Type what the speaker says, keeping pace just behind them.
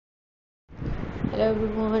Hello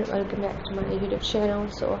everyone, welcome back to my YouTube channel.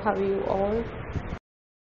 So how are you all?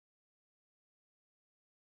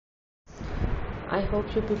 I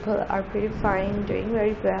hope you people are pretty fine, doing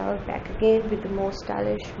very well. Back again with the most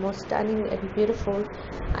stylish, most stunning and beautiful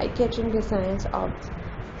eye-catching designs of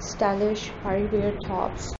stylish party wear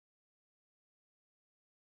tops.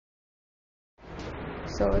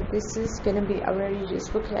 So this is gonna be a very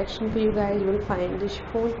useful collection for you guys. You will find the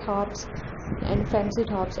chiffon tops and fancy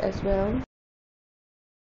tops as well.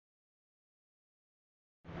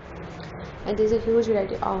 And there's a huge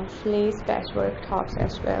variety of lace patchwork tops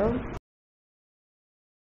as well.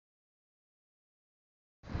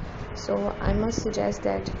 So I must suggest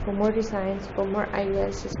that for more designs, for more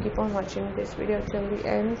ideas, just keep on watching this video till the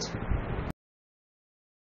end.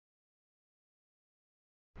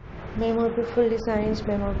 Many more beautiful designs,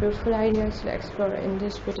 many more beautiful ideas to explore in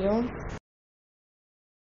this video.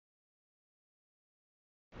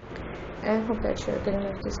 And I hope that you're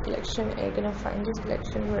gonna love this collection and you're gonna find this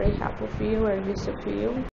collection very helpful for you, very useful for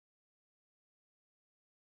you.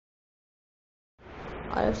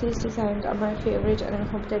 All of these designs are my favorite, and I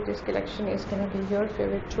hope that this collection is gonna be your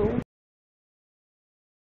favorite too.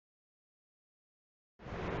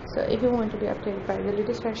 So if you want to be updated by the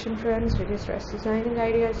latest fashion trends, latest dress designing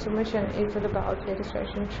ideas, so my channel is all about latest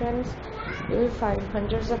fashion trends. You will find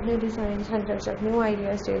hundreds of new designs, hundreds of new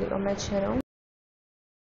ideas daily on my channel.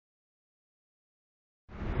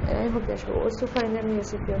 And I hope that you also find them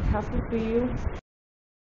useful and helpful for you.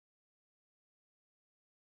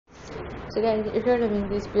 So guys, if you're loving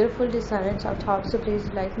these beautiful designs of tops, so please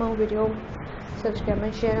like my video, subscribe my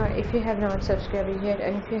channel if you have not subscribed yet,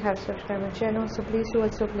 and if you have subscribed my channel, so please do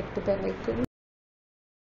also click the bell icon.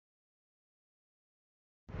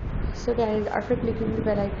 So guys, after clicking the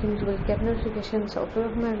bell icon, you will get notifications of all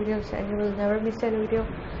of my videos and you will never miss any video,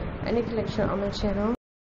 any collection on my channel.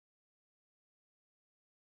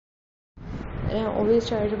 And I always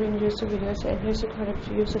try to bring useful videos and here's a credit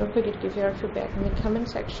for you, so don't forget to give your feedback in the comment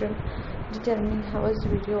section to tell me how was the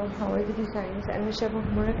video, how are the designs, and which type of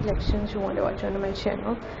more collections you want to watch on my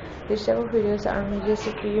channel, which type of videos are more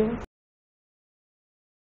useful for you.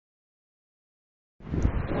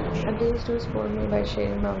 And please do support me by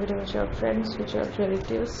sharing my video with your friends, with your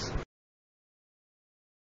relatives.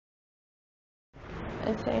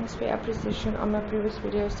 And thanks for your appreciation on my previous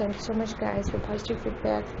videos. Thank you so much guys for positive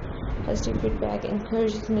feedback. Positive feedback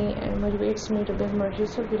encourages me and motivates me to build more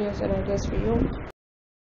useful videos and ideas for you.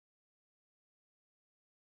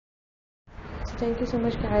 So thank you so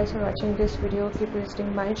much guys for watching this video. Keep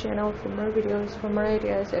visiting my channel for more videos, for more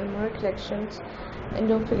ideas and more collections. And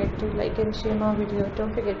don't forget to like and share my video.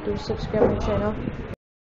 Don't forget to subscribe my channel.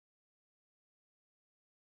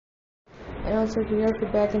 And also give your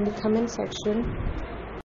feedback in the comment section.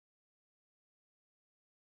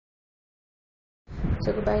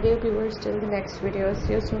 So goodbye dear viewers, till the next video.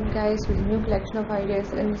 See you soon guys with a new collection of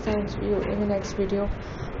ideas and designs for you in the next video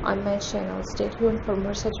on my channel. Stay tuned for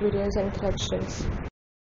more such videos and collections.